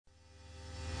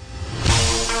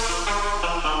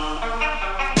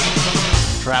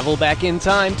Travel back in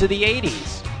time to the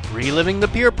 80s, reliving the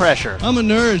peer pressure. I'm a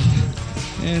nerd,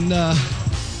 and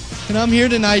I'm here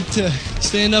tonight to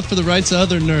stand up for the rights of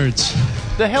other nerds.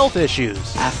 The health issues.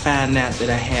 I found out that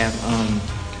I have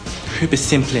Herpes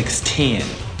 10.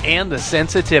 And the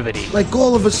sensitivity. Like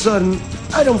all of a sudden,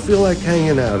 I don't feel like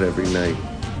hanging out every night.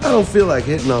 I don't feel like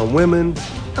hitting on women.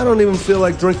 I don't even feel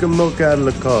like drinking milk out of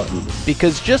the carton.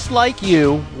 Because just like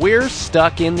you, we're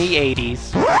stuck in the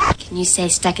 80s. Can you say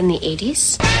stuck in the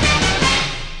 80s?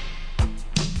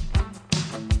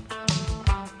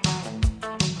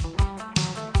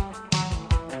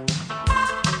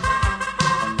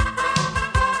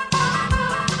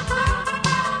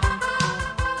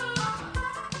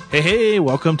 Hey,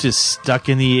 welcome to Stuck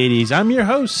in the 80s. I'm your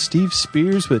host, Steve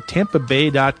Spears with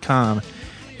TampaBay.com.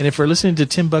 And if we're listening to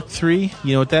Timbuk 3,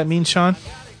 you know what that means, Sean?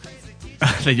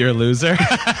 That you're a loser?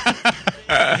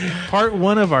 Part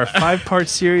 1 of our 5-part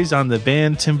series on the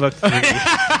band Timbuk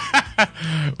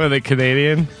 3. Were they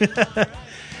Canadian?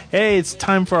 Hey, it's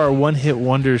time for our one-hit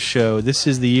wonders show. This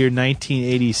is the year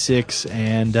 1986,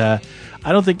 and I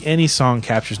don't think any song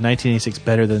captures 1986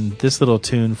 better than this little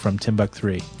tune from Timbuk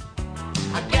 3.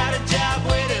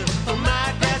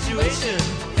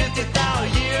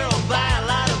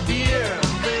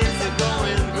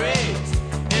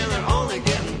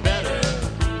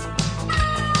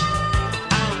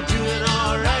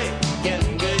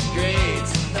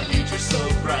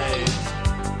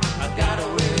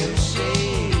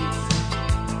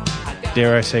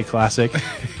 Dare I say classic?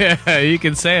 Yeah, you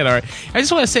can say it, all right. I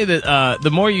just want to say that the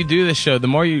more you do this show, the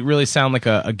more you really sound like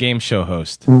a game show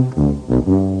host. I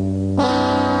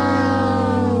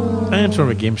am sort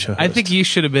of a game show host. I think you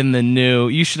should have been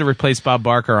you should have replaced Bob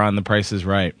Barker on The Price is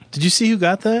Right. Did you see who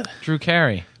got that? Drew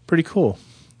Carey. Pretty cool.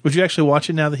 Would you actually watch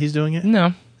it now that he's doing it?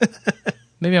 No.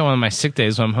 Maybe on one of my sick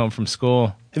days when I'm home from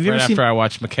school. Have you ever after seen... I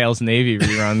watch McHale's Navy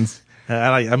reruns.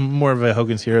 I'm more of a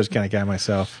Hogan's Heroes kind of guy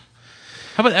myself.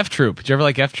 How about F Troop? Did you ever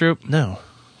like F Troop? No.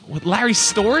 With Larry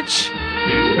Storch?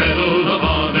 His medal of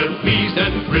honor pleased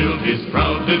and thrilled his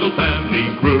proud little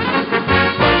family group.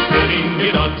 While spilling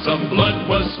it on, some blood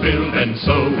was spilled, and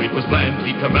so it was planned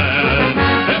he'd command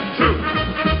F Troop.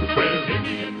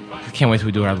 I can't wait till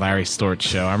we do our Larry Storch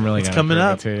show. I'm really going to coming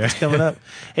up. It's coming up.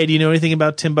 Hey, do you know anything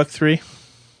about Timbuk 3?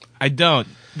 I don't.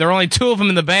 There are only 2 of them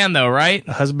in the band, though, right?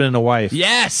 A husband and a wife.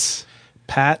 Yes!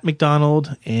 Pat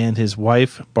McDonald and his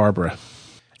wife, Barbara.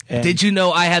 And did you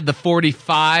know I had the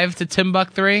 45 to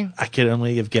Timbuk 3? I could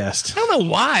only have guessed. I don't know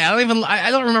why.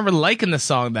 I don't remember liking the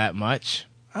song that much.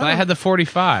 But I had the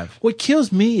 45. What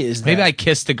kills me is that maybe I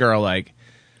kissed a girl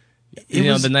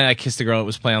the night I kissed a girl, it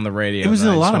was playing on the radio. It was in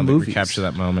a lot of movies. Capture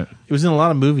that moment. It was in a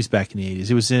lot of movies back in the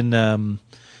 80s. It was in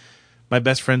My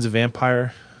Best Friend's a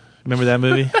Vampire. Remember that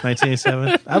movie?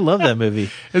 1987. I love that movie.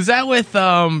 Is that with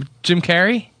Jim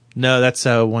Carrey? No, that's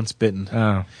Once Bitten.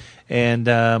 Oh. And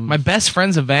My Best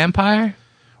Friend's a Vampire?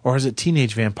 Or is it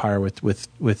Teenage Vampire with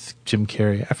Jim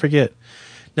Carrey? I forget.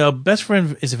 No, Best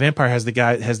Friend is a Vampire has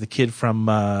the kid from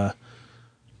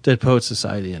Dead Poets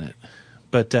Society in it.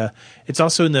 But it's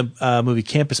also in the movie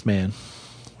Campus Man,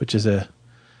 which is a...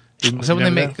 Is that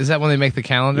when they make the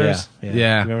calendars?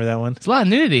 Yeah. Remember that one? There's a lot of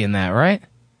nudity in that, right?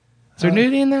 Is there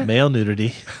nudity in that? Male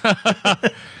nudity.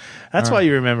 That's why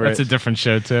you remember That's a different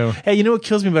show, too. Hey, you know what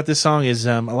kills me about this song is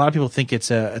a lot of people think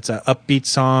it's a upbeat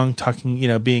song,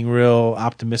 talking, being real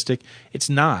optimistic. It's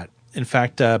not. In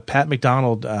fact, Pat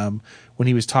McDonald, when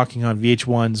he was talking on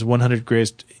VH1's 100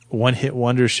 Greatest One-Hit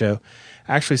Wonders show,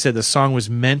 actually said the song was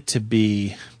meant to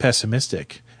be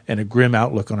pessimistic and a grim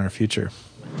outlook on our future.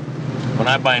 When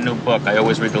I buy a new book, I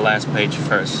always read the last page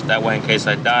first. That way, in case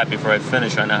I die before I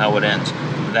finish, I know how it ends.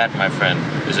 That, my friend,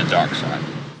 is a dark side.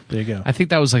 There you go. I think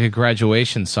that was like a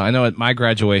graduation song. I know at my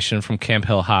graduation from Camp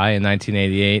Hill High in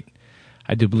 1988,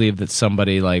 I do believe that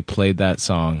somebody played that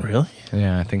song. Really?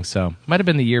 Yeah, I think so. Might have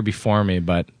been the year before me,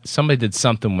 but somebody did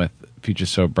something with Future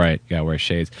So Bright, Gotta Wear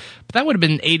Shades. But that would have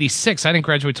been 86. I didn't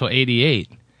graduate till 88.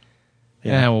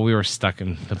 Yeah, well, we were stuck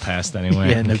in the past anyway.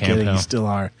 Yeah, no kidding. You still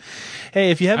are.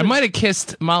 Hey, if you haven't... I might have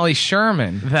kissed Molly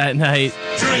Sherman that night.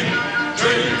 Drink,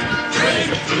 drink, drink.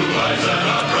 Blue eyes that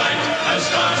are bright as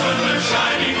stars when they're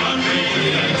shining on me.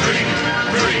 Drink,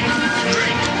 drink,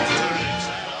 drink.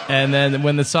 And then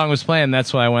when the song was playing,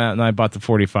 that's when I went out and I bought the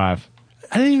 45.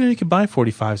 I didn't even know you could buy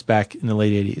 45s back in the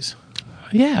late 80s.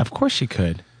 Yeah, of course you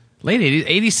could. Late 80s,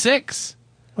 86.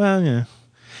 Well, yeah.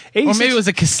 86. Or maybe it was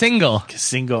a Cassingle.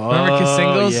 Cassingle. Remember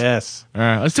Cassingles? Yes. All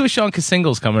right, let's do a show on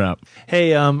Cassingles coming up.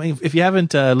 Hey, if you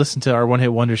haven't listened to our One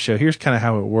Hit Wonder show, here's kind of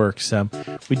how it works.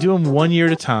 We do them 1 year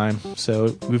at a time.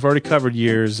 So we've already covered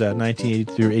years 1980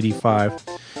 through 85.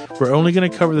 We're We're only going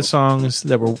to cover the songs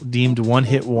that were deemed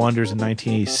one-hit wonders in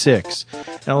 1986.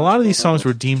 And a lot of these songs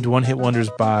were deemed one-hit wonders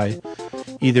by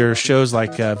either shows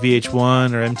like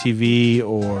VH1 or MTV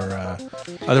or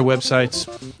other websites.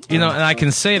 You know, and I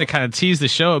can say to kind of tease the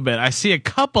show a bit, I see a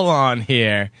couple on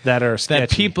here that are sketchy.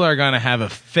 That people are going to have a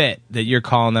fit that you're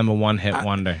calling them a one-hit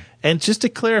wonder. And just to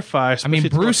clarify... I mean,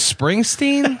 Bruce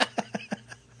Springsteen?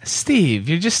 Steve,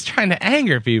 you're just trying to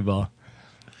anger people.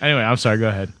 Anyway, I'm sorry, go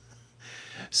ahead.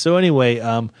 So anyway,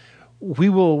 we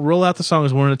will roll out the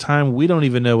songs one at a time. We don't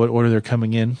even know what order they're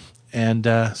coming in. And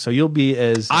so you'll be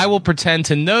as... I will pretend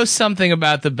to know something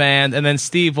about the band, and then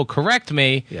Steve will correct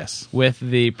me with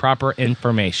the proper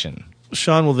information.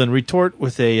 Sean will then retort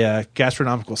with a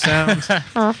gastronomical sound.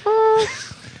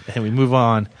 And we move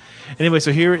on. Anyway,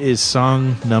 so here is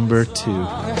song number 2.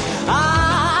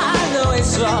 I know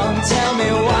it's wrong, tell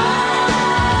me why.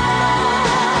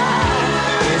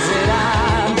 Is it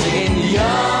I'm digging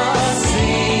your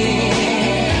scene?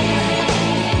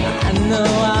 I know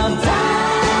I'll die.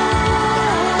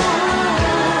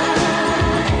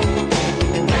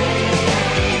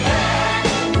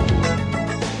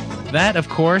 That, of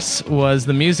course, was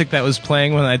the music that was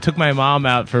playing when I took my mom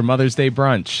out for Mother's Day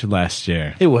brunch last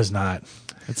year. It was not.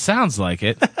 It sounds like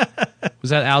it.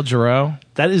 Was that Al Jarreau?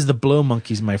 That is the Blow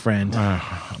Monkeys, my friend.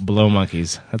 Blow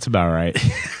Monkeys. That's about right.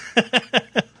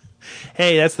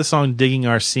 Hey, that's the song Digging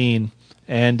Our Scene.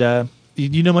 And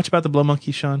you know much about the Blow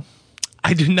Monkeys, Sean?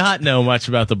 I do not know much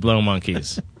about the Blow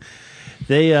Monkeys.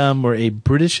 They were a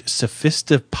British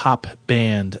sophistopop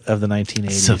band of the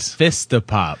 1980s.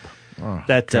 Sophistopop. Oh,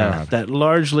 that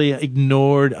largely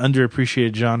ignored,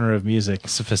 underappreciated genre of music.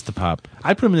 Sophistopop.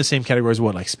 I'd put them in the same category as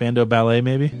what, like Spandau Ballet,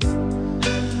 maybe?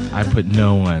 I put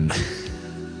no one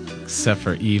except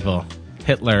for evil.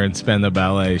 Hitler and Spandau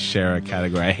Ballet share a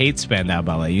category. I hate Spandau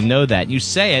Ballet. You know that. You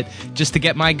say it just to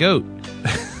get my goat.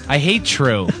 I hate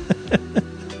True.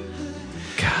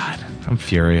 God, I'm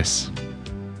furious.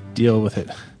 Deal with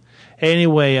it.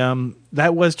 Anyway,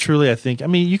 that was truly, I think. I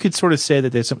mean, you could sort of say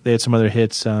that they had some other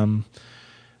hits.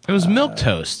 It was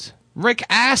Milquetoast. Rick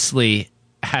Astley.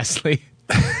 I said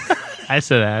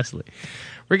Astley.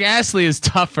 Rick Astley is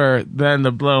tougher than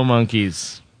the Blow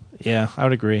Monkeys. Yeah, I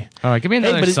would agree. All right, give me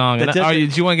another song. Do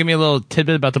you want to give me a little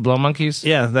tidbit about the Blow Monkeys?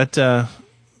 Yeah, that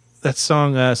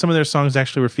song. Some of their songs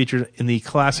actually were featured in the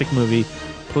classic movie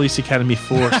Police Academy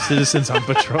 4: Citizens on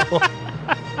Patrol.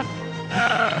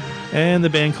 And the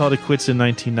band called it quits in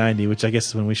 1990, which I guess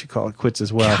is when we should call it quits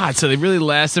as well. God, so they really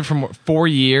lasted for 4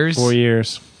 years? 4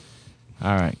 years.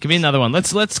 All right, give me another one.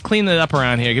 Let's clean it up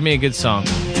around here. Give me a good song.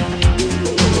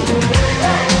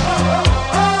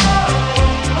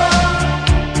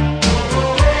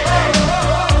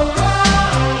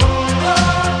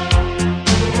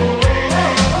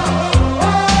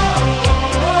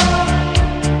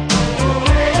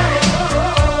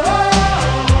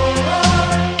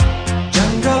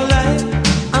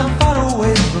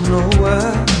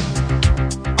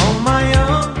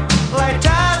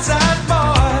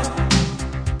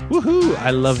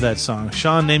 I love that song.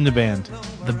 Sean, name the band.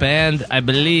 The band, I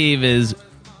believe, is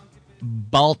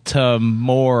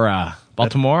Baltimora.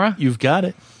 Baltimora? You've got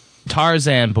it.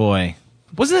 Tarzan Boy.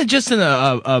 Wasn't it just in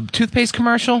a toothpaste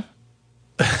commercial?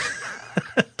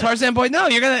 Tarzan Boy? No,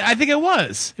 I think it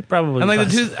was. It probably and like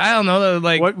was. I don't know.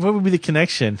 What would be the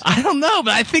connection? I don't know,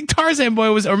 but I think Tarzan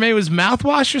Boy was, or maybe it was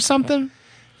mouthwash or something.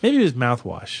 Maybe it was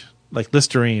mouthwash. Like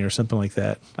Listerine or something like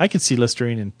that. I could see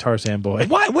Listerine and Tarzan Boy.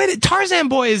 What? Wait, Tarzan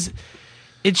Boy is...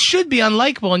 It should be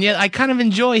unlikable, and yet I kind of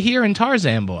enjoy hearing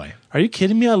Tarzan Boy. Are you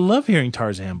kidding me? I love hearing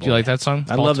Tarzan Boy. Do you like that song?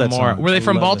 I love that song. Were they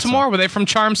from Baltimore? Were they from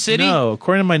Charm City? No.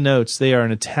 According to my notes, they are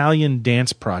an Italian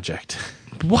dance project.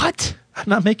 What? I'm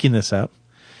not making this up.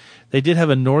 They did have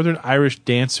a Northern Irish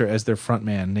dancer as their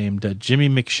frontman named Jimmy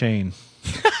McShane.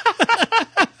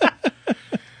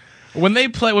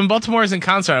 When Baltimore is in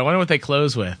concert, I wonder what they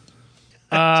close with.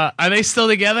 Are they still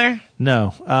together?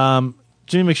 No.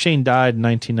 Jimmy McShane died in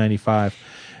 1995.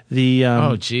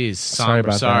 Oh, geez. Sorry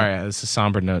about that. This is a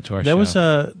somber note to our show.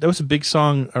 That was a big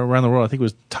song around the world. I think it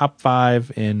was top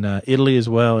 5 in Italy as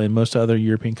well, in most other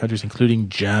European countries, including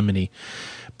Germany.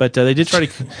 But they did try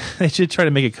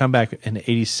to make a comeback in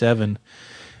 '87.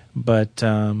 But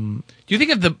do you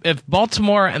think if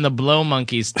Baltimore and the Blow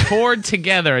Monkeys toured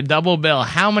together a double bill,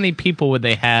 how many people would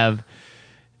they have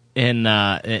in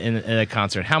a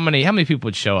concert? How many people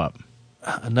would show up?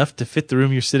 Enough to fit the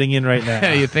room you're sitting in right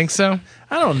now. You think so?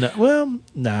 I don't know. Well,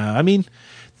 no. I mean,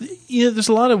 there's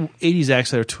a lot of 80s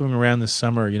acts that are touring around this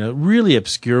summer, really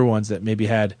obscure ones that maybe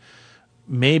had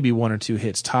maybe 1 or 2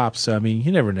 hits tops. So, I mean,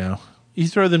 you never know. You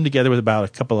throw them together with about a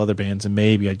couple other bands and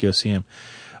maybe I'd go see them.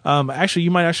 Actually,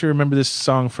 you might actually remember this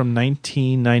song from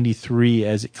 1993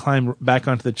 as it climbed back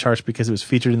onto the charts because it was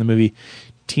featured in the movie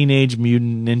Teenage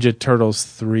Mutant Ninja Turtles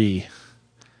 3.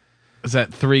 Is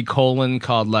that 3 : called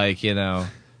like,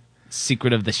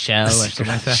 Secret of the Shell or something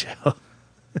like that?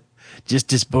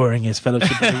 Just as boring as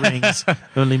Fellowship of the Rings,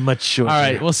 only much shorter. All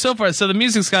right. Well, so the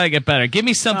music's got to get better. Give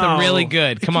me something really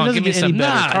good. Come on, give me something.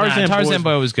 Tarzan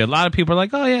Boy was good. A lot of people are like,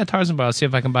 oh, yeah, Tarzan Boy. I'll see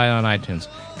if I can buy it on iTunes.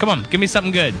 Come on, give me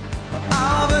something good.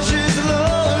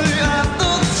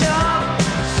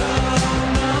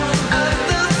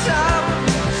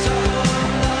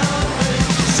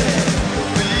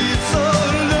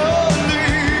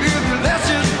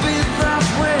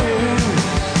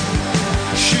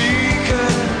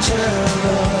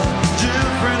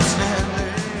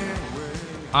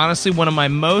 Honestly, one of my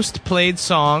most played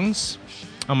songs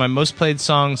on my most played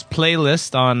songs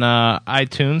playlist on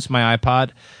iTunes, my iPod,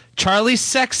 Charlie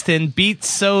Sexton, Beat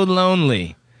So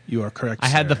Lonely. You are correct, I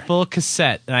had the full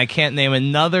cassette, and I can't name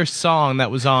another song that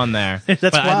was on there. That's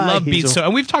but why I love Beat So.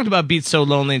 And we've talked about Beat So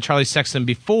Lonely and Charlie Sexton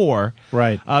before,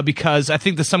 right? Because I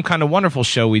think the Some Kind of Wonderful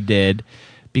show we did.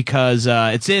 Because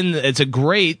it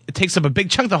takes up a big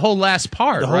chunk, the whole last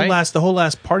part, the whole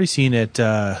last party scene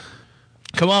at.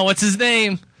 Come on, what's his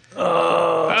name?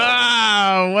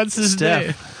 What's his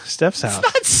name? Steph's house.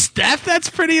 It's not Steph. That's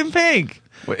Pretty in Pink.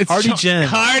 It's Hardy Jen.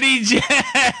 Hardy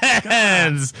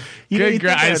Jens. Good.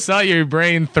 I saw your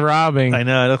brain throbbing. I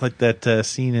know. I look like that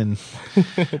scene in.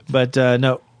 But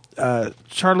no,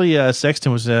 Charlie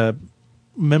Sexton was a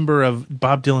member of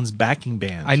Bob Dylan's backing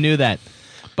band. I knew that.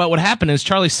 But what happened is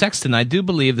Charlie Sexton, I do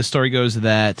believe the story goes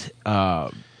that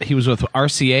he was with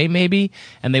RCA maybe,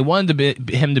 and they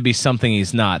wanted him to be something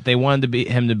he's not. They wanted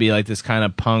him to be like this kind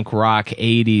of punk rock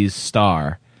 80s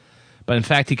star. But in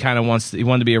fact, he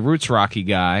wanted to be a roots rocky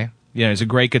guy. He's a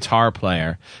great guitar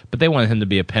player, but they wanted him to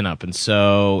be a pinup. And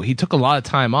so he took a lot of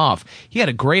time off. He had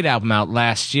a great album out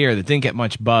last year that didn't get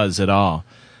much buzz at all.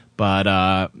 But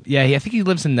I think he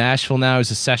lives in Nashville now.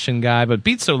 He's a session guy. But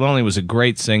Beat So Lonely was a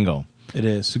great single. It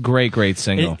is. It's a great, great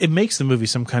single. It makes the movie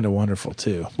Some Kind of Wonderful,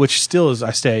 too, which still is,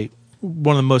 I say,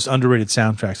 one of the most underrated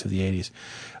soundtracks of the 80s.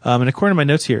 And according to my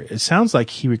notes here, it sounds like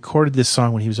he recorded this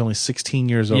song when he was only 16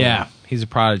 years old. Yeah, he's a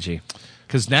prodigy.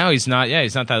 Because now he's not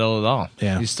that old at all.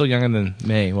 Yeah. He's still younger than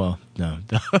me. Well, no.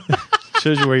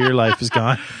 Shows you where your life is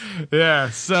gone. Yeah.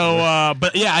 So,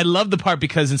 but yeah, I love the part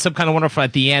because in Some Kind of Wonderful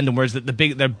at the end, and where's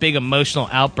their big emotional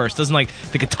outburst, doesn't like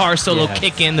the guitar solo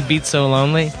kick in, the Beat So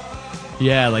Lonely?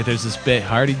 Yeah, like there's this bit,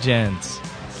 Hardy Jens.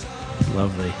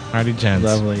 Lovely. Hardy Jens.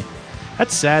 Lovely.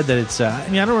 That's sad that it's, I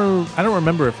don't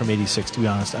remember it from 86, to be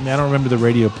honest. I don't remember the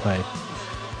radio play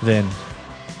then.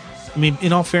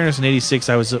 In all fairness, in 86,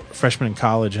 I was a freshman in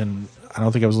college, and I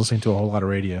don't think I was listening to a whole lot of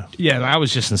radio. Yeah, I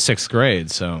was just in 6th grade,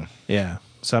 so. Yeah.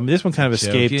 So, this one kind of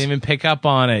escaped. You didn't even pick up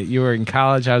on it. You were in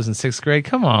college, I was in 6th grade.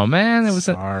 Come on, man. It was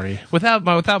Sorry. Without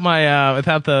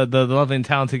the lovely and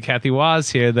talented Kathy Waz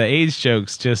here, the age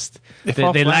jokes just,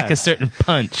 they lack a certain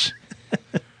punch.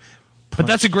 But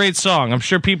that's a great song. I'm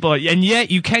sure people and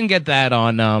yet you can get that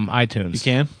on iTunes. You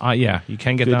can? Yeah, you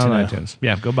can get that on iTunes.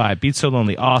 Yeah, go buy it. Beat So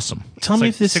Lonely. Awesome. Tell me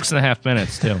if this 6.5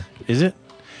 minutes too. Is it?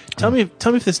 Tell me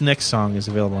if this next song is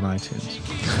available on iTunes.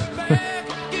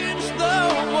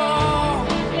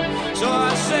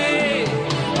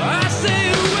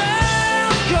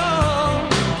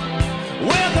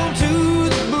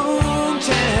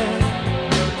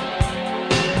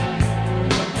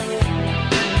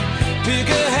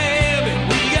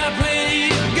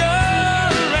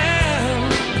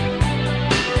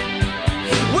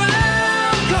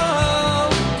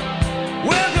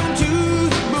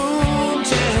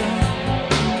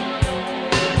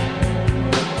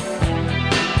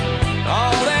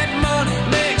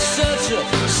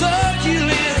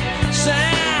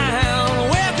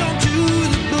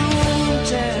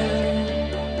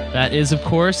 That is, of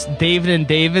course, David and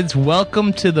David's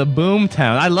Welcome to the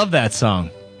Boomtown. I love that song.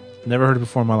 Never heard it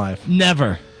before in my life.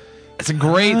 Never. It's a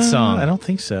great song. I don't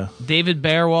think so. David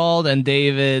Bearwald and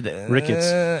David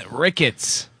Ricketts.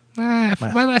 Ricketts. My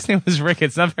last name was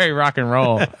Ricketts. Not very rock and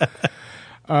roll. He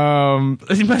might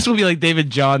as well be like David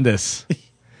Jaundice.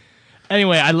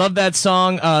 Anyway, I love that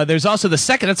song. There's also the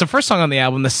second. That's the first song on the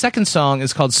album. The second song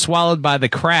is called Swallowed by the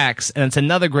Cracks, and it's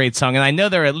another great song. And I know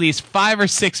there are at least 5 or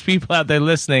 6 people out there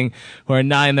listening who are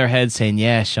nodding their heads saying,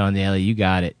 yeah, Sean Daly, you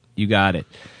got it. You got it.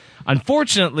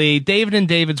 Unfortunately, David and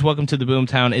David's Welcome to the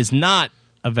Boomtown is not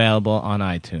available on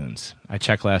iTunes. I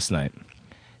checked last night.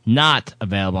 Not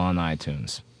available on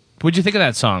iTunes. What'd you think of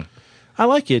that song? I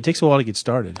like it. It takes a while to get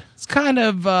started. It's kind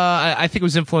of, I think it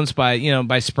was influenced by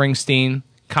Springsteen.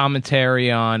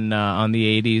 commentary on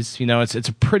the 80s. You know, it's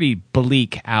a pretty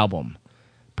bleak album.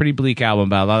 Pretty bleak album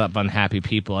about a lot of unhappy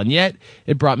people, and yet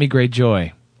it brought me great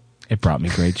joy. It brought me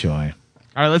great joy.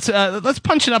 All right, let's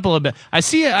punch it up a little bit. I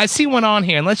see one on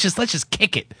here, and let's just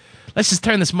kick it. Let's just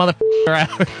turn this motherfucker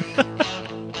out.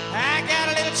 I got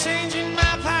a little change in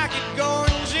my pocket going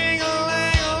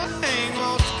jingle-lang-a-lang.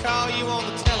 Wants to call you on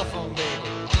the telephone, baby.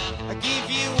 I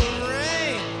give you a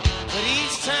ring, but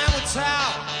each time we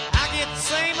talk, I get the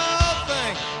same old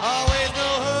thing. Always no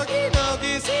huggy, no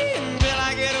kissy until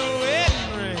I get a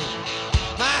wedding ring.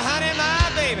 My honey, my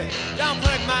baby, don't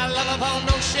put my love upon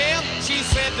no shelf. She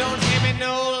said, don't give me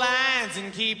no lines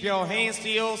and keep your hands to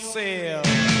yourself.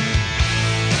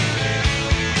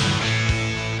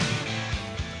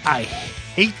 I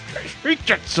hate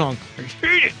that song. I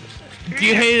hate it. Do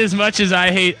you hate it as much as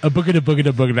I hate a boogie da boogie da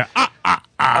boogie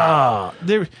da?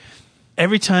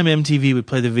 Every time MTV would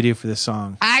play the video for this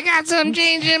song, I got some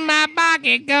change in my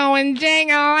pocket going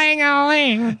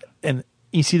jing-a-ling-a-ling. And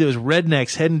you see those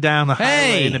rednecks heading down the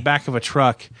highway in the back of a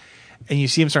truck, and you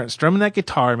see him starting strumming that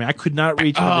guitar. I mean, I could not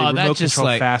reach the remote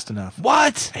control fast enough.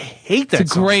 What? I hate that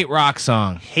It's a song. great rock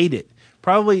song. Hate it.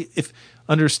 Probably, if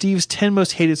under Steve's 10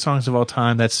 most hated songs of all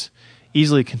time, that's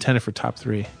easily contended for top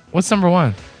 3. What's number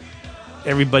 1?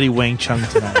 Everybody Wang Chung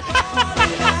Tonight.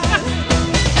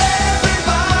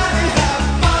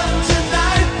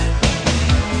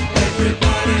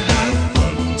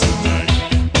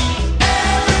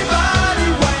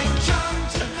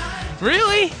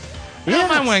 Really? I don't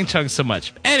mind Wang Chung so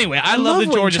much. Anyway, I love the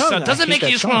Wang Georgia Chung. song. Doesn't I it make hate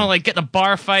you that just want to song. like get in a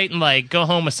bar fight and like go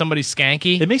home with somebody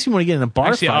skanky? It makes me want to get in a bar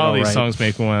Actually, fight. all these right. songs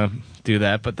make me want to do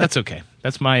that, but that's okay.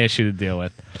 That's my issue to deal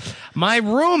with. My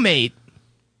roommate,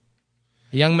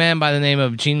 a young man by the name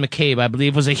of Gene McCabe, I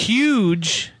believe, was a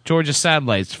huge Georgia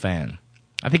Satellites fan.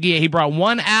 I think he brought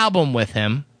one album with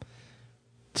him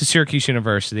to Syracuse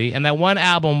University, and that one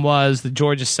album was the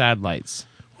Georgia Satellites.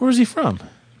 Where was he from?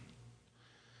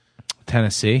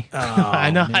 Tennessee. I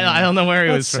know. I don't know where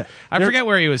he was from. I forget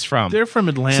where he was from. They're from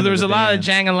Atlanta. So there was the a lot band. of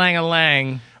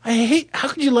jang-a-lang-a-lang. I hate. How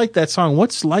could you like that song?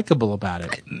 What's likable about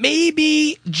it?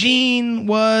 Maybe Gene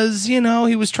was, he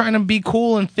was trying to be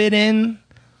cool and fit in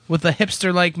with a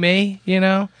hipster like me,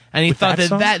 and he With thought that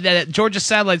song? that Georgia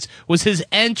Satellites was his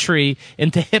entry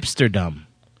into hipsterdom.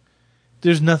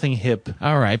 There's nothing hip.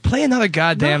 All right, play another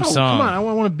goddamn No, song. Come on, I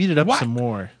want to beat it up What? some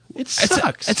more. It It's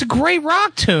sucks. a great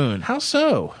rock tune. How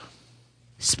so?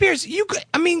 Spears,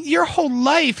 your whole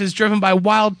life is driven by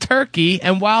Wild Turkey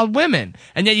and Wild Women,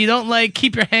 and yet you don't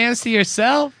keep your hands to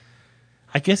yourself.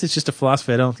 I guess it's just a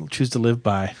philosophy I don't choose to live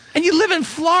by. And you live in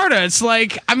Florida. It's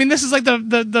this is like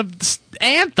the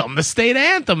anthem, the state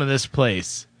anthem of this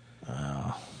place.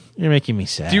 You're making me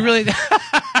sad. Do you really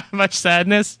much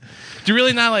sadness? Do you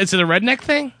really not? Is it a redneck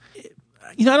thing?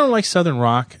 I don't like Southern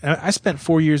rock. I spent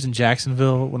 4 years in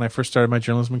Jacksonville when I first started my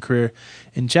journalism career.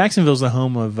 And Jacksonville's the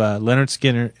home of Leonard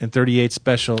Skinner and 38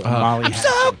 Special and Molly I'm Hatchet.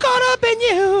 so caught up in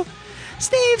you,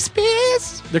 Steve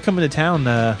Spears. They're coming to town in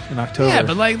October. Yeah,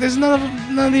 but there's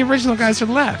none of the original guys are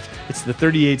left. It's the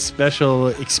 38 Special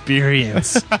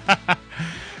experience.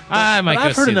 I might. But go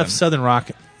I've heard see enough them. Southern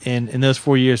rock in those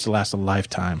 4 years to last a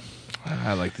lifetime.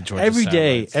 I like the Georgia Every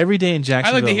Satellites. day in I'd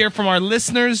Jacksonville. like to hear from our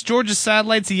listeners. Georgia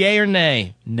Satellites, yay or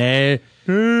nay? Nay.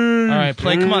 All right,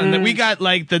 play. Come on. We got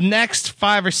the next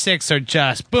 5 or 6 are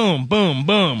just boom, boom,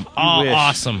 boom. All wish.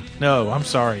 awesome. No, I'm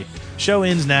sorry. Show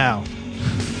ends now.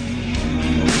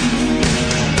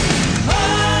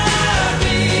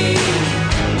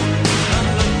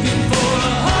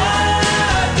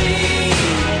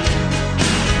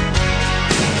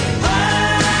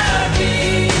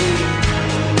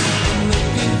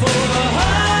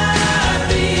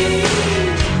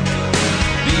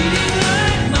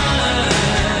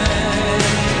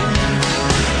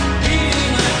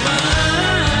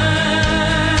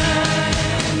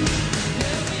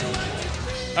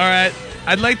 All right,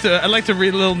 I'd like to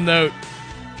read a little note,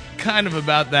 kind of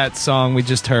about that song we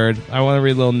just heard. I want to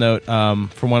read a little note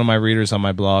from one of my readers on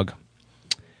my blog,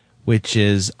 which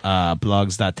is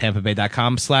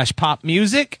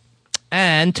blogs.tampabay.com/popmusic.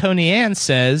 And Tony Ann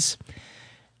says,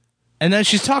 and then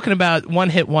she's talking about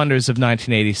one-hit wonders of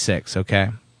 1986. Okay,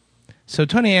 so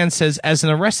Tony Ann says, as an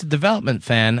Arrested Development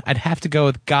fan, I'd have to go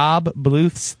with Gob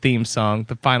Bluth's theme song,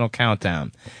 The Final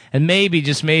Countdown. And maybe,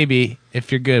 just maybe,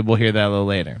 if you're good, we'll hear that a little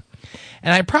later.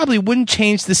 And I probably wouldn't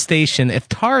change the station if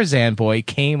Tarzan Boy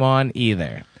came on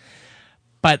either.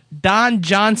 But Don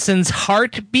Johnson's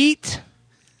Heartbeat,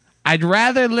 I'd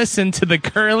rather listen to the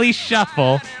Curly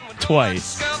Shuffle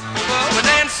twice. We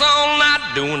dance all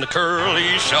night doing the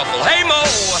curly shuffle. Hey Mo,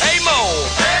 hey Mo,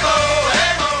 hey Mo,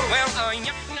 hey Mo. Well,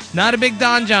 Not a big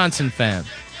Don Johnson fan.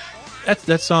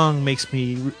 that song makes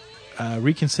me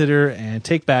reconsider and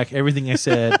take back everything I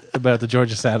said about the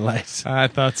Georgia Satellites. I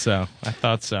thought so.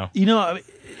 You know,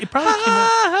 it probably came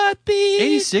out.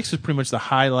 86 was pretty much the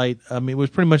highlight. I mean, it was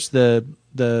pretty much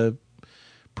the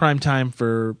prime time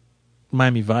for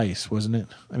Miami Vice, wasn't it?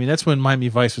 I mean, that's when Miami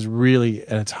Vice was really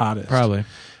at its hottest. Probably. I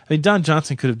mean, Don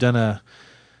Johnson could have done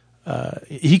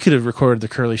he could have recorded the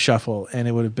Curly Shuffle, and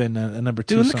it would have been a number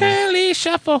 2 Doing song. the Curly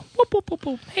Shuffle. Whoop, whoop, whoop,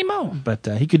 whoop. Hey, Mo. But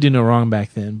he could do no wrong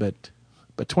back then. But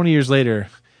 20 years later,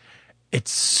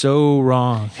 it's so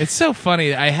wrong. It's so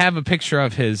funny. I have a picture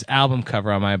of his album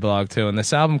cover on my blog, too, and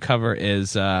this album cover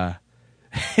is...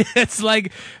 it's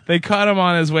like they caught him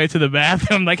on his way to the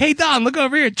bathroom. Like, hey, Don, look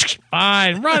over here.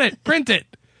 Fine, run it, print it.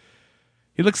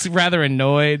 He looks rather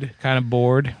annoyed, kind of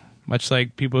bored, much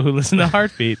like people who listen to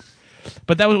Heartbeat.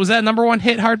 But was that number 1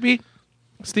 hit, Heartbeat,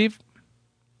 Steve?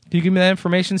 Can you give me that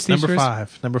information, Steve? Number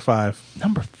 5. Number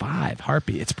 5,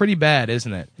 Heartbeat. It's pretty bad,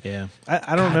 isn't it? Yeah.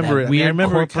 I don't remember it. I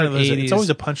remember it kind of it's always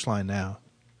a punchline now.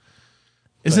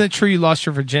 Isn't it true you lost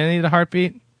your virginity to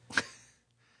Heartbeat?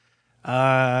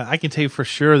 I can tell you for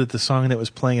sure that the song that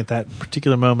was playing at that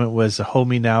particular moment was "Hold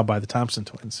Me Now" by the Thompson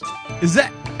Twins. Is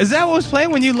that what was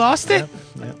playing when you lost it?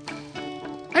 Yep.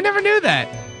 I never knew that.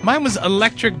 Mine was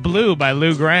 "Electric Blue" by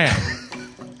Lou Graham.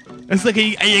 It's like, are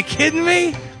you kidding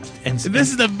me? And this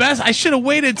is the best. I should have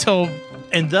waited till...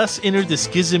 And thus entered the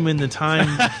schism in the time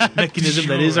mechanism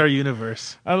that is our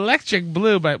universe. Electric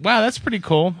Blue, but wow, that's pretty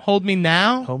cool. Hold Me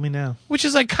Now? Hold Me Now. Which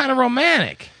is like kind of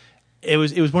romantic. It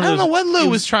was one of those... I don't know what Lou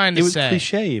was trying to say. It was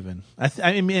cliche even.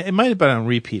 I mean, it might have been on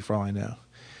repeat for all I know.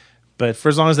 But for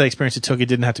as long as that experience it took, it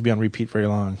didn't have to be on repeat very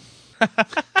long.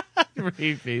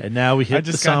 Repeat. And now we hit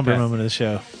the somber moment of the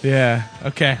show. Yeah.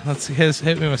 Okay, let's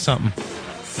hit me with something.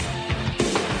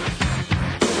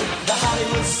 The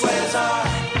Hollywood squares are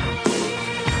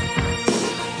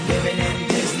living in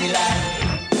Disneyland.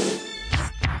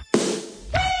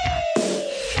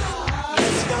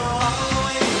 Let's go all the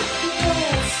way. Let's go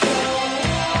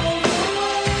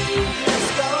all the way.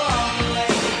 Let's go all the way.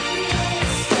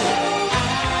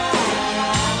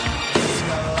 Let's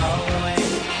go all the way.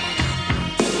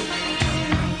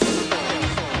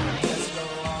 Let's go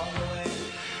all the way.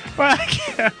 Well, I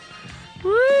can't.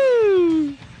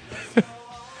 Woo!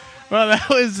 Well, that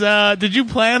was... did you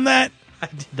plan that? I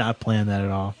did not plan that at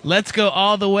all. Let's Go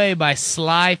All the Way by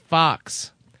Sly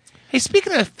Fox. Hey,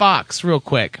 speaking of Fox, real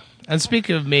quick, and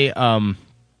speaking of me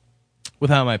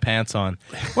without my pants on,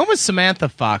 when was Samantha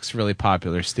Fox really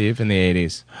popular, Steve, in the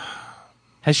 80s?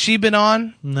 Has she been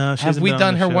on? No, she Have hasn't we been on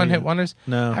done the her show one-hit yet. wonders?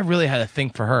 No. I really had a thing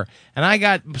for her. And I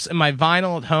got my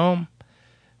vinyl at home.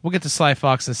 We'll get to Sly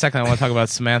Fox in a second. I want to talk about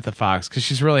Samantha Fox because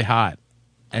she's really hot.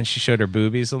 And she showed her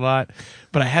boobies a lot.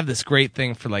 But I have this great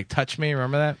thing for, like, Touch Me.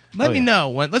 Remember that? Let me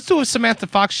know. Let's do a Samantha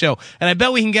Fox show. And I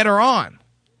bet we can get her on.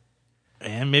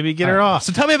 And maybe get her off.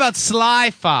 So tell me about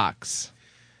Sly Fox.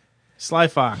 Sly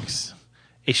Fox.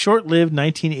 A short-lived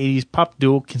 1980s pop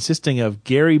duo consisting of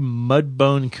Gary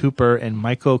Mudbone Cooper and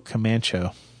Michael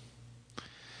Camacho.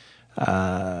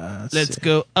 Let's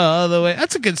Go All the Way.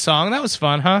 That's a good song. That was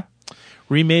fun, huh?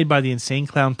 Remade by the Insane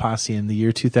Clown Posse in the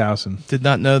year 2000. Did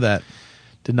not know that.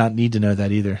 Did not need to know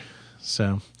that either.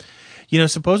 So,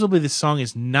 supposedly this song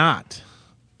is not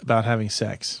about having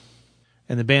sex.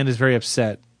 And the band is very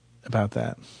upset about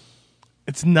that.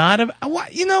 It's not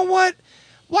about... You know what?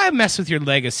 Why mess with your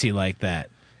legacy like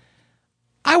that?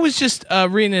 I was just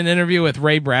reading an interview with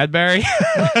Ray Bradbury,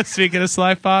 speaking of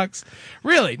Sly Fox.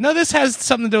 Really? No, this has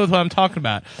something to do with what I'm talking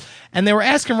about. And they were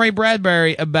asking Ray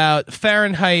Bradbury about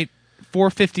Fahrenheit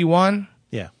 451.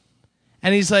 Yeah.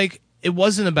 And he's like, it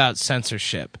wasn't about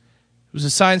censorship. It was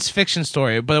a science fiction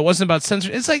story, but it wasn't about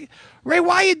censorship. It's like, Ray,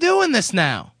 why are you doing this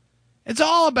now? It's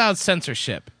all about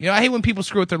censorship. I hate when people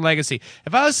screw with their legacy.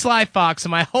 If I was Sly Fox and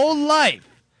my whole life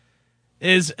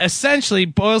is essentially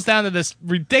boils down to this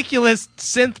ridiculous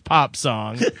synth pop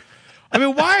song, I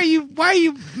mean, why are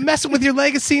you messing with your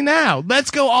legacy now? Let's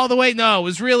Go All the Way. No, it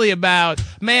was really about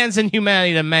man's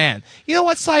inhumanity to man. You know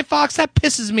what, Sly Fox? That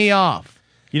pisses me off.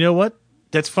 You know what?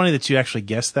 That's funny that you actually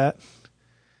guessed that.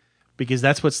 Because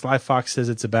that's what Sly Fox says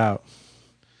it's about.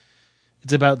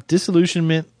 It's about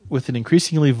disillusionment with an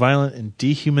increasingly violent and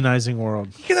dehumanizing world.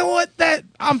 You know what?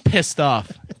 I'm pissed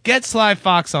off. Get Sly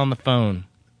Fox on the phone.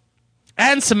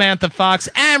 And Samantha Fox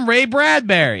and Ray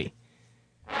Bradbury.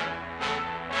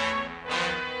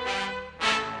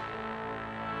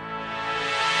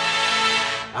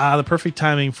 The perfect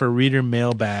timing for reader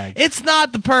mailbag. It's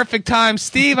not the perfect time,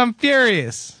 Steve. I'm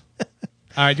furious.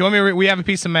 All right, do you want me to we have a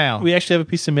piece of mail. We actually have a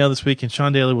piece of mail this week, and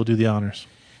Sean Daly will do the honors.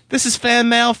 This is fan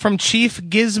mail from Chief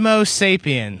Gizmo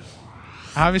Sapien.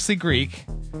 Obviously Greek.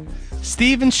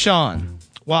 Steve and Sean,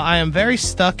 while I am very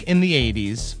stuck in the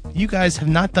 80s, you guys have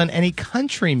not done any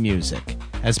country music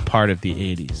as part of the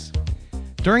 80s.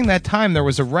 During that time, there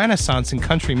was a renaissance in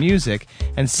country music,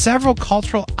 and several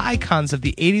cultural icons of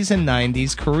the 80s and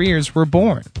 90s careers were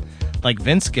born, like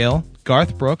Vince Gill,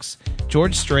 Garth Brooks,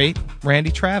 George Strait,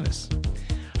 Randy Travis.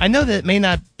 I know that it may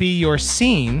not be your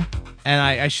scene, and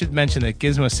I should mention that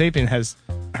Gizmo Sapien has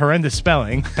horrendous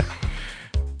spelling.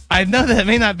 I know that it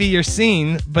may not be your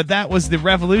scene, but that was the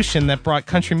revolution that brought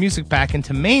country music back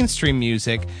into mainstream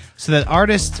music so that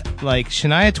artists like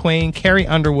Shania Twain, Carrie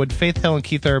Underwood, Faith Hill, and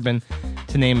Keith Urban,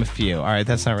 to name a few. All right,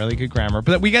 that's not really good grammar,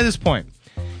 but we get this point.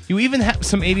 You even have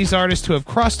some 80s artists who have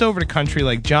crossed over to country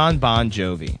like John Bon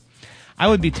Jovi. I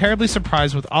would be terribly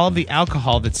surprised with all of the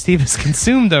alcohol that Steve has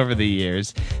consumed over the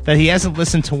years that he hasn't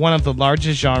listened to one of the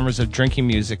largest genres of drinking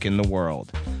music in the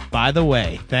world. By the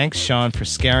way, thanks, Sean, for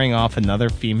scaring off another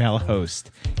female host.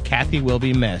 Kathy will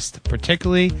be missed,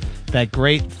 particularly that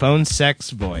great phone sex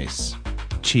voice.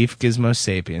 Chief Gizmo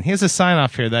Sapien. He has a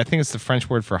sign-off here that I think is the French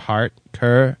word for heart.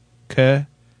 Cur, K,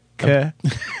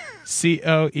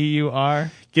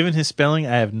 C-O-E-U-R. Given his spelling,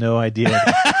 I have no idea.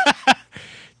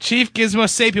 Chief Gizmo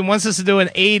Sapien wants us to do an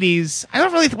 80s. I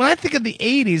don't really, when I think of the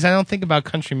 80s, I don't think about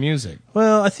country music.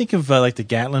 Well, I think of like the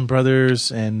Gatlin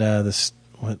Brothers and who is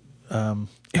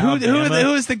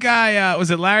the guy? Was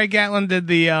it Larry Gatlin did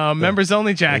the members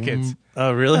only jackets?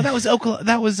 Oh, really? Oh, that was Oklahoma.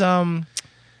 That was who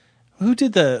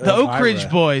did the Oak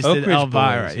Ridge Boys? Oak did Ridge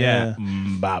Elvira? Boys, yeah.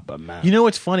 You know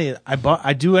what's funny?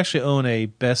 I do actually own a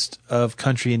best of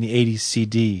country in the 80s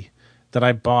CD that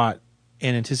I bought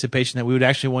in anticipation that we would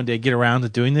actually one day get around to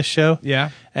doing this show.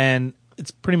 Yeah. And it's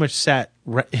pretty much sat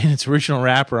in its original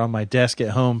wrapper on my desk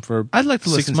at home for I'd like to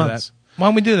 6 listen months. to that. Why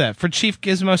don't we do that for Chief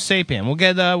Gizmo Sapien? We'll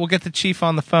get the chief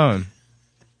on the phone.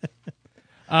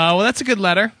 Well, that's a good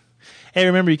letter. Hey,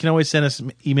 remember, you can always send us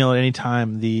an email at any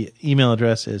time. The email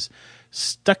address is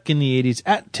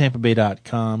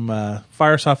stuckinthe80s@tampabay.com.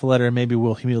 Fire us off a letter, and maybe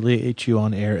we'll humiliate you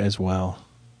on air as well.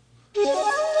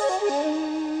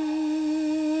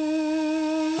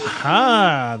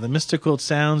 Aha! The mystical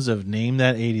sounds of Name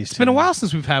That 80s. It's been a while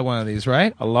since we've had one of these,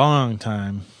 right? A long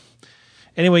time.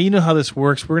 Anyway, you know how this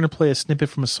works. We're going to play a snippet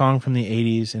from a song from the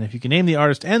 80s, and if you can name the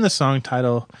artist and the song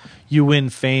title, you win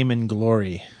fame and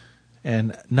glory.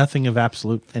 And nothing of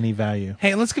absolute any value.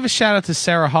 Hey, let's give a shout out to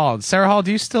Sarah Hall. Sarah Hall,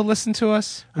 do you still listen to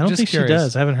us? I don't think she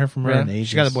does. I haven't heard from her in ages.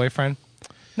 She got a boyfriend?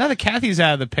 Now that Kathy's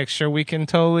out of the picture, we can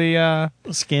totally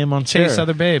scam on chase Sarah.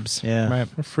 other babes. Yeah, right.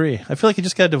 We're free. I feel like you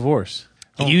just got a divorce.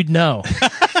 You'd know.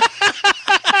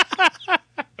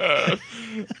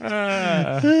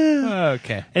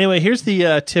 Okay. Anyway, here's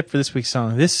the tip for this week's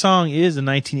song. This song is a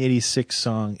 1986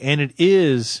 song, and it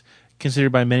is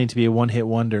considered by many to be a one-hit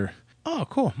wonder. Oh,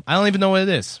 cool. I don't even know what it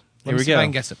is. Here Let me we see go. if I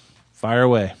can guess it. Fire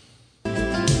away.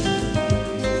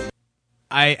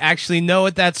 I actually know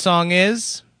what that song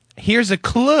is. Here's a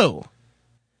clue.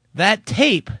 That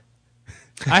tape.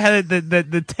 I had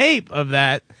the tape of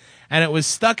that, and it was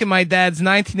stuck in my dad's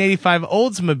 1985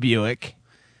 Oldsmobile Buick,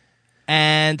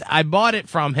 and I bought it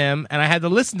from him, and I had to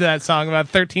listen to that song about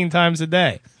 13 times a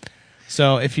day.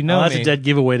 So if you know That's me, a dead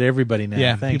giveaway to everybody now.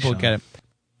 yeah, Thanks, people Sean. get it.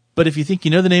 But if you think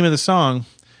you know the name of the song,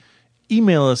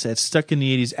 email us at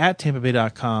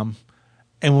stuckinthe80s@tampabay.com,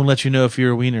 and we'll let you know if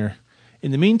you're a wiener.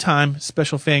 In the meantime,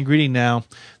 special fan greeting now.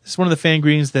 This is one of the fan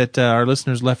greetings that our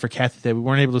listeners left for Kathy that we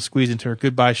weren't able to squeeze into her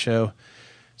goodbye show,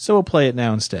 so we'll play it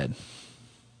now instead.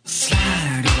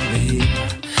 Slide over here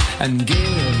and give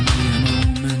me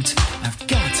a moment. I've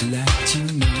got to let you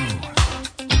know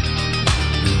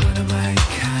you're one of my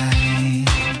kind.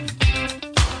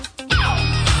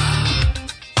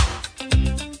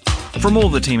 From all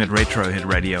the team at Retrohit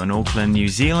Radio in Auckland, New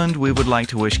Zealand, we would like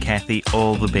to wish Kathy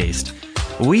all the best.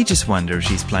 We just wonder if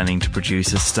she's planning to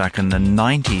produce a Stuck in the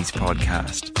 90s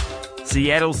podcast.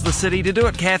 Seattle's the city to do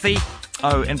it, Kathy.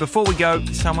 Oh, and before we go,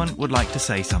 someone would like to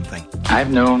say something.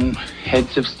 I've known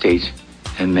heads of state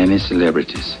and many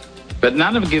celebrities, but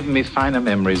none have given me finer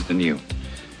memories than you.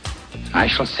 I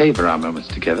shall savor our moments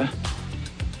together,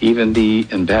 even the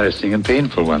embarrassing and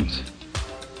painful ones,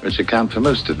 which account for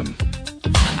most of them.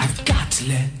 I've got to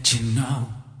let you know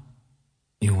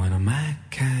you're one of my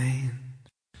kind.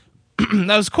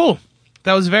 That was cool.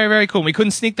 That was very, very cool. We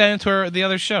couldn't sneak that into the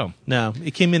other show. No,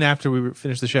 it came in after we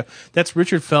finished the show. That's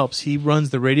Richard Phelps. He runs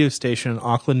the radio station in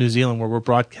Auckland, New Zealand, where we're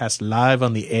broadcast live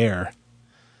on the air.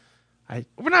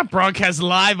 We're not broadcast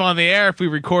live on the air if we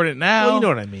record it now. Well, you know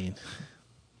what I mean.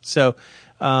 So,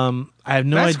 I have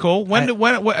no idea. That's cool.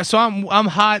 So I'm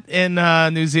hot in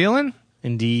New Zealand?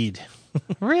 Indeed.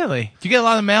 Really? Do you get a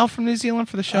lot of mail from New Zealand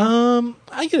for the show?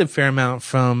 I get a fair amount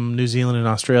from New Zealand and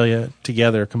Australia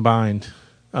together combined.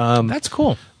 That's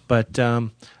cool. But I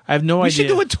have no idea. We should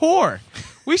do a tour.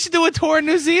 We should do a tour in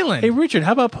New Zealand. Hey, Richard,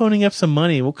 how about ponying up some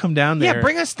money? We'll come down there. Yeah,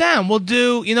 bring us down. We'll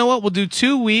do, you know what? We'll do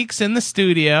 2 weeks in the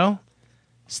studio,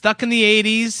 stuck in the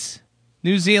 80s,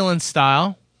 New Zealand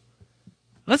style.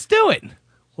 Let's do it.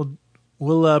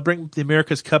 We'll bring the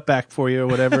America's Cup back for you or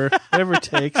whatever it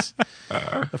takes.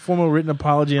 A formal written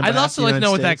apology. I'd also like to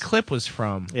know what that clip was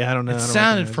from. Yeah, I don't know. It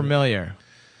sounded familiar.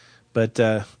 But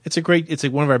it's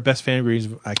one of our best fan greens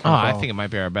I can recall. I think it might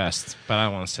be our best, but I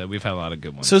don't want to say. We've had a lot of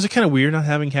good ones. So is it kind of weird not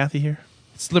having Kathy here?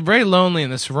 It's very lonely in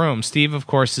this room. Steve, of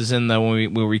course, is in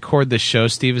when we record this show,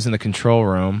 Steve is in the control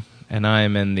room, and I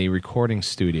am in the recording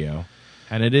studio.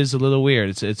 And it is a little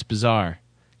weird. It's bizarre.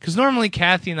 Because normally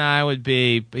Kathy and I would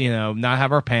be, not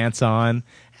have our pants on,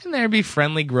 and there'd be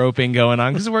friendly groping going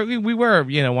on, because we were,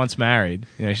 once married.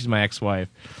 She's my ex-wife.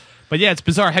 But yeah, it's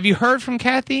bizarre. Have you heard from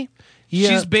Kathy? Yeah.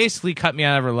 She's basically cut me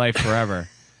out of her life forever.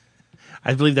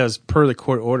 I believe that was per the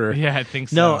court order. Yeah, I think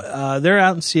so. No, they're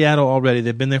out in Seattle already.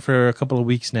 They've been there for a couple of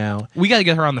weeks now. We got to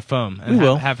get her on the phone and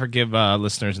have her give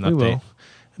listeners an update. We will.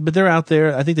 But they're out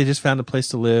there. I think they just found a place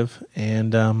to live,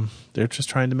 and they're just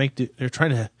trying to they're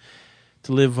trying to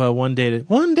live one day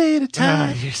at a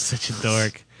time. You're such a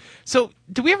dork. So,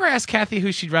 did we ever ask Kathy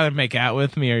who she'd rather make out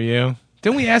with, me or you?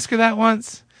 Didn't we ask her that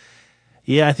once?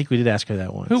 Yeah, I think we did ask her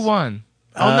that once. Who won?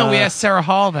 Oh, no, we asked Sarah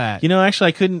Hall that. Actually,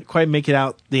 I couldn't quite make it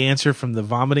out, the answer from the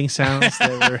vomiting sounds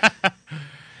that were...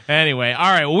 Anyway, all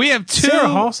right, well, we have two... Sarah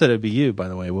Hall said it'd be you, by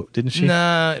the way, didn't she?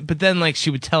 Nah, but then, she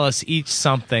would tell us each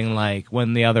something,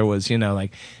 when the other was,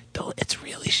 it's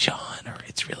really Sean, or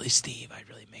it's really Steve, I'd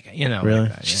really make it, Really?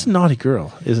 Like that, She's a naughty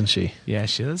girl, isn't she? Yeah,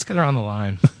 let's get her on the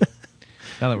line.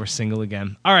 Now that we're single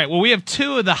again. All right, well, we have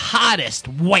two of the hottest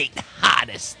one-hit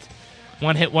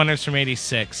wonders from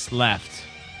 86 left.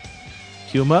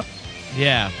 Cue them up?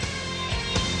 Yeah.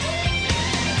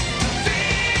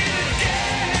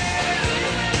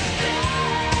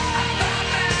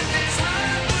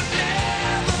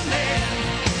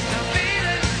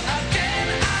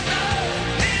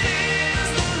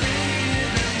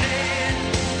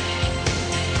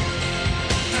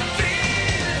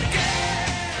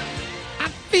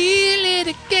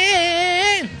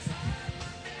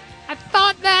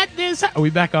 Are we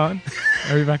back on?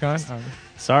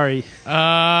 Sorry.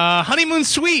 Honeymoon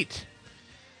Suite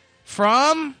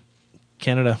from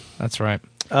Canada. That's right.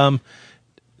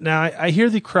 Now, I hear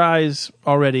the cries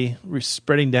already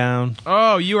spreading down.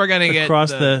 Oh, you are going to get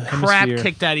across the crap hemisphere.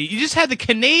 kicked out of you. You just had the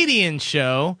Canadian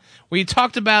show where you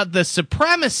talked about the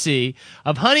supremacy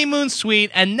of Honeymoon Suite,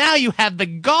 and now you have the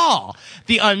gall,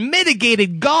 the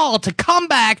unmitigated gall to come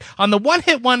back on the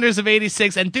one-hit wonders of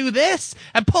 86 and do this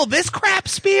and pull this crap,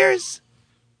 Spears?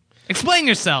 Explain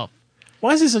yourself.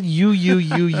 Why is this a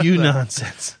you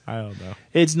nonsense? I don't know.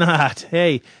 It's not.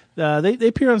 Hey, they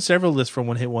appear on several lists for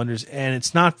one-hit wonders, and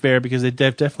it's not fair because they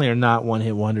definitely are not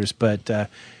one-hit wonders, but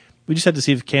we just had to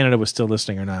see if Canada was still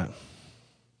listening or not.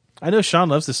 I know Sean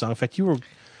loves this song. In fact, you were...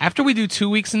 After we do 2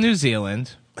 weeks in New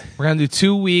Zealand, we're going to do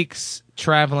 2 weeks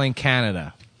traveling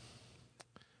Canada.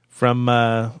 From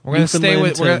we're going to stay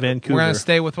with Vancouver. We're going to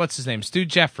stay with, what's his name? Stu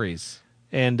Jeffries.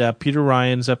 And Peter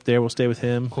Ryan's up there. We'll stay with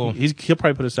him. Cool. He'll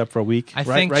probably put us up for a week.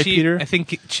 Right, Peter? I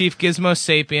think Chief Gizmo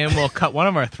Sapien will cut one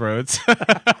of our throats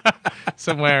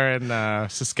somewhere in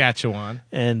Saskatchewan.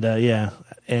 And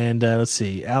and let's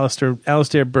see,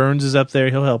 Alistair Burns is up there.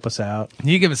 He'll help us out.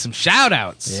 You give us some shout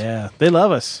outs. Yeah, they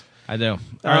love us. I do. All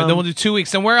right, then we'll do 2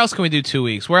 weeks. And where else can we do 2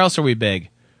 weeks? Where else are we big?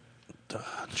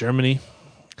 Germany.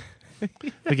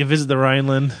 We can visit the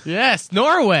Rhineland. Yes,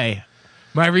 Norway.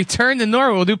 My return to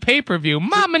Norway. We'll do pay-per-view.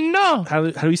 Mama, no. How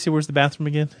do we say where's the bathroom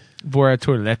again? Våra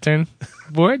toaletten.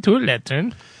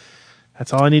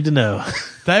 That's all I need to know.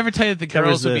 Did I ever tell you that the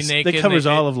girls would be naked? That covers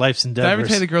all of life's endeavors. Did I ever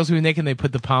tell you the girls would be naked and they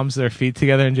put the palms of their feet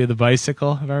together and do the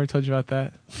bicycle? Have I ever told you about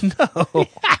that? No.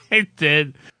 I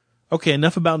did. Okay,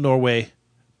 enough about Norway.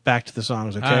 Back to the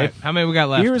songs, okay? All right, how many we got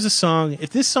left? Here is a song.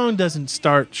 If this song doesn't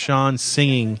start Sean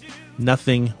singing,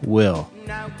 nothing will.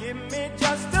 Now give me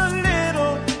just a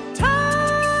little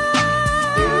time.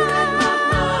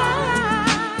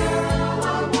 Girl,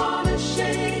 I wanna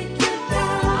shake you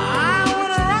down. I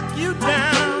wanna rock you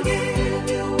down. Give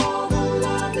you all the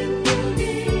loving you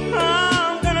need.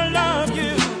 I'm gonna love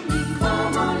you.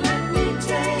 Come on, let me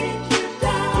take you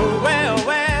down. Well,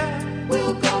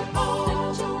 we'll go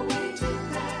all the way to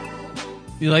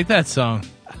that. You like that song?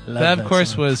 That, of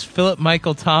course, was Philip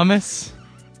Michael Thomas.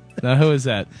 Now, who is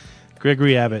that?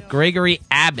 Gregory Abbott. Gregory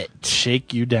Abbott.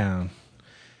 Shake You Down.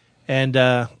 And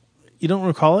you don't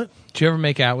recall it? Did you ever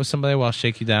make out with somebody while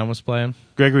Shake You Down was playing?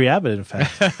 Gregory Abbott, in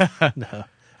fact. No.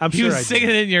 I'm He sure was I singing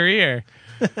did. it in your ear.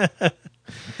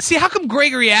 See, how come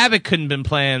Gregory Abbott couldn't been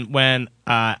playing when,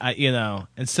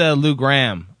 instead of Lou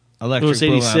Gramm, It Electric was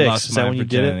Blue, I 86. Lost Is that My when you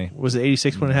did Virginity. it? Was it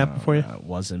 86 when it happened for you? No, it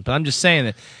wasn't. But I'm just saying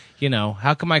that,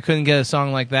 how come I couldn't get a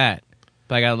song like that?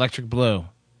 But I got Electric Blue.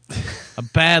 A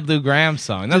bad Lou Gramm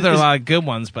song. Not that there are a lot of good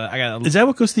ones, but I got. Is that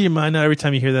what goes through your mind now every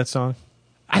time you hear that song?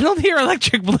 I don't hear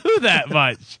Electric Blue that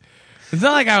much. It's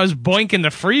not like I was boinking the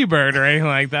Freebird or anything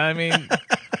like that. I mean,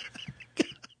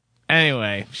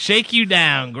 anyway, Shake You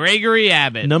Down, Gregory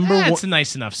Abbott. That's a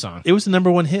nice enough song. It was the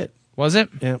number one hit. Was it?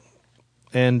 Yeah.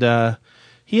 And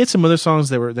he had some other songs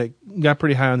that got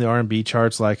pretty high on the R&B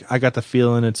charts, like "I Got the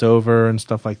Feeling It's Over" and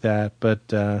stuff like that. But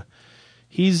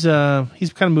he's kind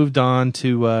of moved on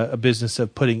to a business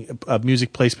of putting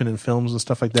music placement in films and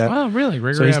stuff like that. Oh, really?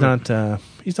 Gregory so Abbott.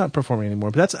 he's not performing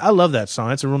anymore. But I love that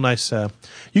song. It's a real nice.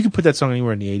 You can put that song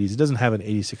anywhere in the '80s. It doesn't have an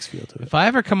 '86 feel to it. If I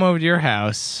ever come over to your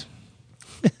house,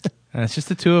 and it's just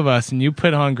the two of us, and you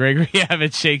put on Gregory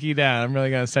Abbott, Shake You Down, I'm really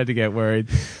going to start to get worried.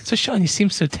 So, Sean, you seem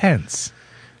so tense.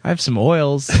 I have some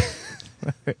oils.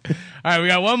 All right, we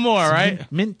got one more,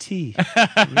 right? Mint tea. All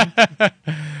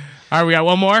right, we got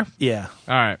one more? Yeah.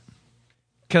 All right.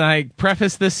 Can I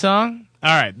preface this song?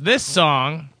 All right, this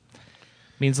song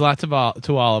means a lot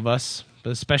to all of us,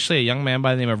 but especially a young man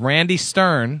by the name of Randy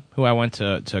Stern, who I went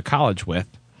to college with.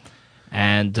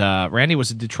 And Randy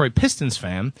was a Detroit Pistons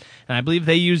fan, and I believe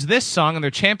they used this song in their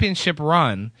championship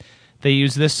run. They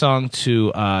used this song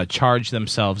to charge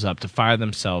themselves up, to fire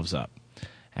themselves up.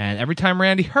 And every time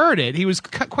Randy heard it, he was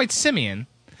quite simian.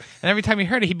 And every time he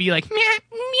heard it, he'd be like, meow,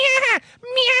 meow,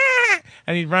 meow.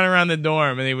 And he'd run around the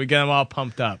dorm, and he would get them all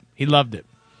pumped up. He loved it.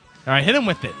 All right, hit him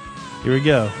with it. Here we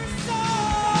go.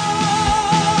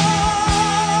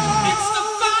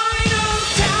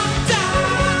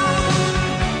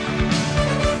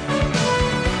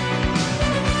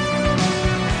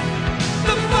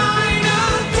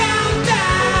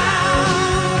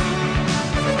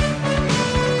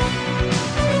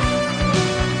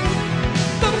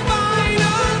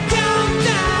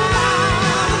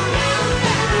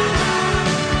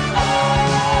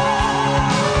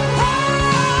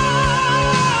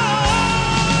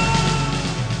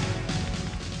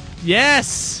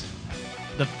 Yes!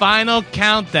 The Final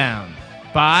Countdown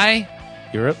by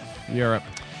Europe.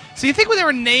 So you think when they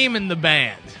were naming the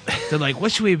band, they're like,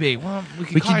 what should we be? Well, we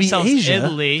could call be ourselves Asia.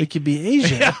 Italy. We could be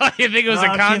Asia. You think it was Oh, a it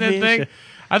can't continent be thing? Asia.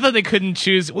 I thought they couldn't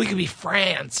choose. We could be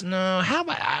France. No, how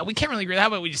about we can't really agree. How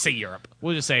about we just say Europe?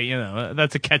 We'll just say,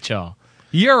 that's a catch-all.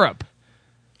 Europe.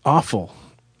 Awful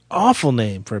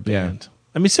name for a band.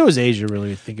 I mean, so is Asia, really, when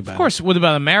you think about it. Of course, what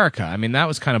about America? I mean, that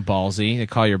was kind of ballsy to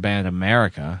call your band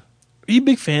America. Are you a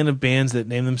big fan of bands that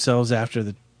name themselves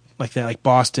after like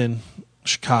Boston,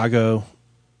 Chicago?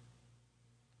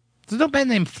 There's no band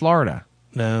named Florida.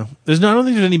 No. I don't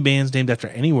think there's any bands named after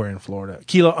anywhere in Florida.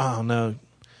 Oh, no.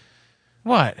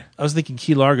 What? I was thinking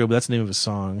Key Largo, but that's the name of a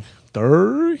song.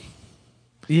 Dirty?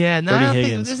 Yeah, no, Dirty I don't think,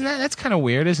 Higgins. that's kind of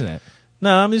weird, isn't it?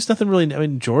 No, I mean, there's nothing really. I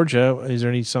mean, Georgia. Is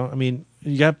there any song? I mean,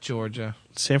 you got Georgia,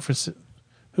 San Francisco.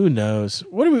 Who knows?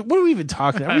 What are we even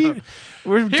talking about?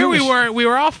 We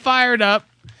were all fired up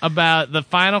about the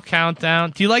Final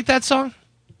Countdown. Do you like that song?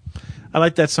 I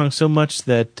like that song so much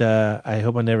that I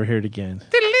hope I never hear it again.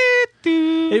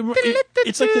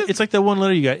 It's like that one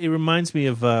letter you got. It reminds me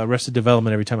of Arrested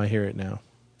Development every time I hear it now.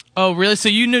 Oh, really? So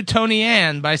you knew Tony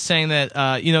Ann by saying that,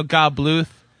 God Bluth?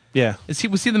 Yeah. Was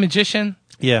he the magician?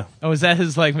 Yeah. Oh, is that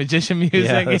his magician music?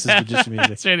 Yeah, that's his magician music.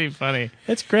 That's really funny.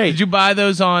 That's great. Did you buy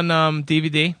those on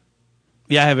DVD?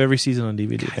 Yeah, I have every season on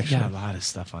DVD. God, you got a lot of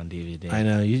stuff on DVD. I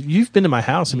know. You've been to my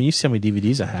house. I mean, you see how many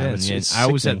DVDs I have. It's I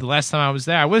was sickening. the last time I was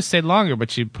there. I would have stayed longer,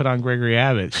 but you put on Gregory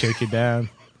Abbott, Shake You Down.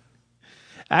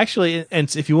 Actually,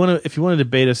 and if you want to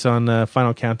debate us on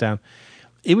Final Countdown,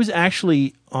 it was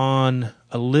actually on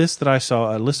a list that I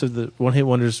saw, a list of the one-hit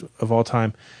wonders of all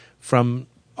time from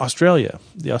Australia.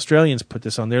 The Australians put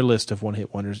this on their list of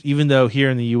one-hit wonders, even though here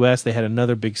in the U.S. they had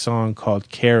another big song called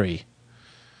 "Carrie,"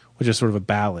 which is sort of a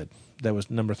ballad. That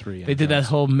was number 3. They did that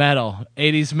whole metal,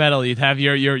 80s metal. You'd have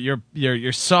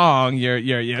your song, your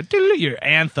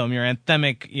anthem, your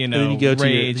anthemic, then you go to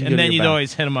rage, your- and then your you'd ballad.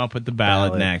 always hit them up with the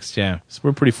ballad next. Yeah, So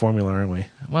we're pretty formula, aren't we?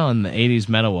 well, in the 80s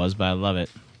metal was, but I love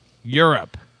it.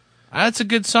 Europe, that's a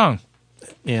good song.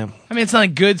 Yeah. I mean, it's not a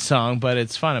good song, but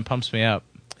it's fun. It pumps me up.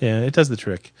 Yeah, it does the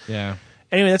trick. Yeah.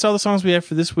 Anyway, that's all the songs we have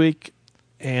for this week,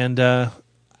 and I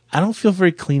don't feel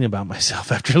very clean about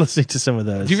myself after listening to some of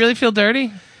those. Do you really feel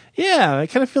dirty? Yeah, I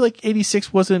kind of feel like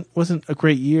 '86 wasn't a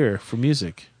great year for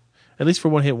music. At least for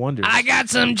one-hit wonders. I got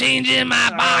some change in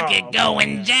my pocket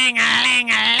going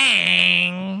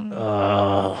jang-a-lang-a-lang.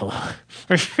 Oh.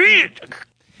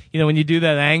 You know, when you do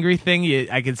that angry thing,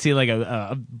 I can see like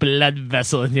a blood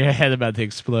vessel in your head about to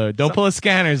explode. Don't pull the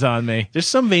scanners on me. There's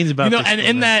some veins about this. And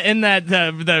in that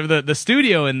the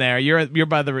studio in there, you're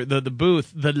by the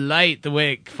booth. The light, the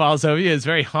way it falls over you, is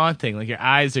very haunting. Like your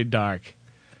eyes are dark,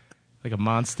 like a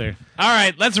monster. All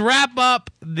right, let's wrap up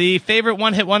the favorite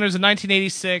one-hit wonders of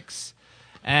 1986,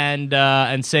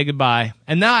 and say goodbye.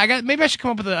 And now maybe I should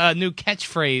come up with a new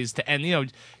catchphrase to end. You know,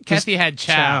 Kathy had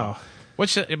chow. What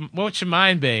should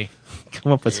mine be?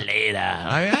 Come up with later.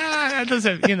 That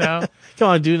doesn't, you know. Come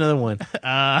on, do another one.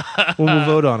 We'll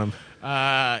vote on them.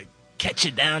 Catch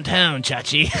you downtown,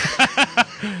 Chachi.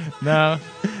 No,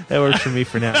 that works for me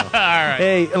for now. All right.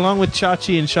 Hey, along with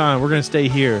Chachi and Sean, we're gonna stay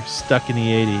here, stuck in the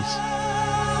 80s.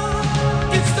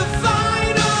 It's the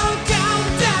final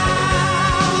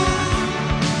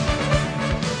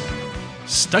countdown.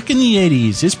 Stuck in the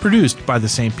 80s is produced by the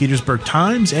St. Petersburg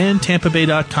Times and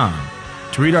TampaBay.com.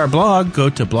 To read our blog, go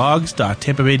to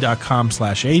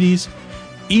blogs.tampabay.com/80s.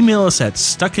 Email us at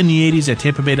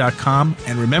stuckinthe80s@tampabay.com,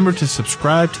 and remember to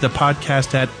subscribe to the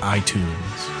podcast at iTunes.